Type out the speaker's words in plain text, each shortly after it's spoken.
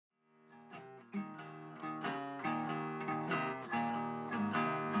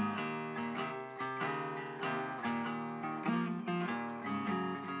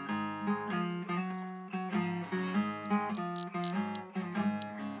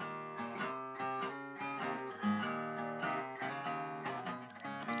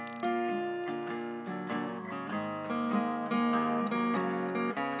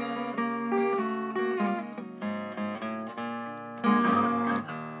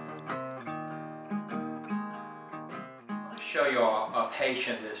show you a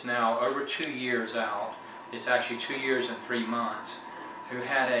patient that's now over 2 years out. It's actually 2 years and 3 months, who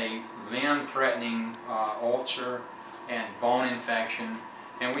had a limb-threatening ulcer and bone infection,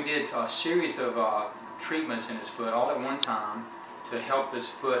 and we did a series of treatments in his foot all at one time to help his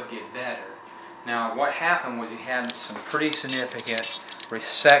foot get better. Now what happened was he had some pretty significant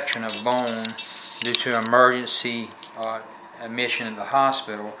resection of bone due to emergency admission in the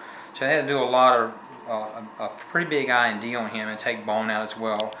hospital, so they had to do a lot of a pretty big I&D on him and take bone out as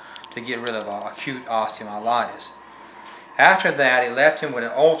well to get rid of acute osteomyelitis. After that, it left him with an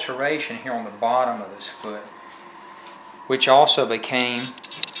ulceration here on the bottom of his foot, which also became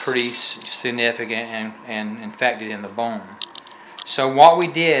pretty significant and infected in the bone. So what we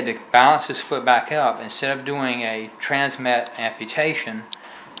did to balance his foot back up, instead of doing a transmet amputation,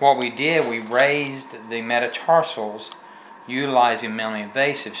 what we did, we raised the metatarsals utilizing minimally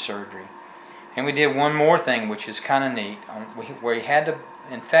invasive surgery. And we did one more thing, which is kind of neat. Where he had the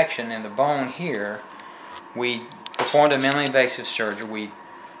infection in the bone here, we performed a minimally invasive surgery. We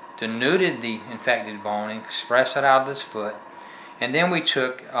denuded the infected bone and expressed it out of this foot. And then we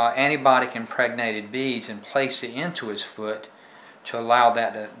took antibiotic impregnated beads and placed it into his foot to allow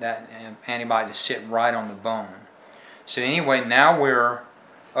that antibiotic to sit right on the bone. So anyway, now we're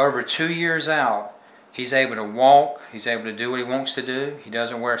over 2 years out. He's able to walk, he's able to do what he wants to do, he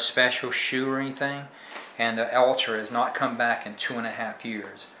doesn't wear a special shoe or anything, and the ulcer has not come back in 2.5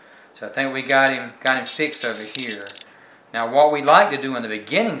 years. So I think we got him fixed over here. Now what we like to do in the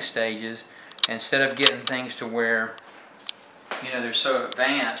beginning stages, instead of getting things to where they're so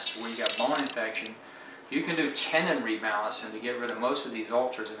advanced where you got bone infection, you can do tendon rebalancing to get rid of most of these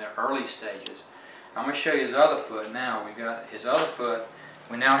ulcers in the early stages. I'm going to show you his other foot now. We got his other foot.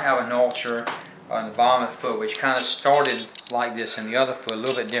 We now have an ulcer on the bottom of the foot, which kind of started like this in the other foot, a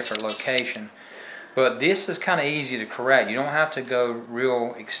little bit different location. But this is kind of easy to correct. You don't have to go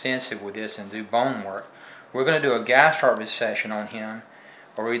real extensive with this and do bone work. We're going to do a gastric recession on him,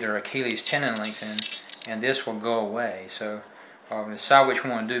 or either Achilles tendon lengthening, and this will go away. So we'll decide which one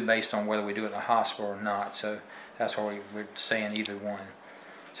we want to do based on whether we do it in the hospital or not. So that's why we're saying either one.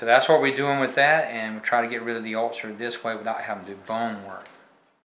 So that's what we're doing with that, and we'll try to get rid of the ulcer this way without having to do bone work.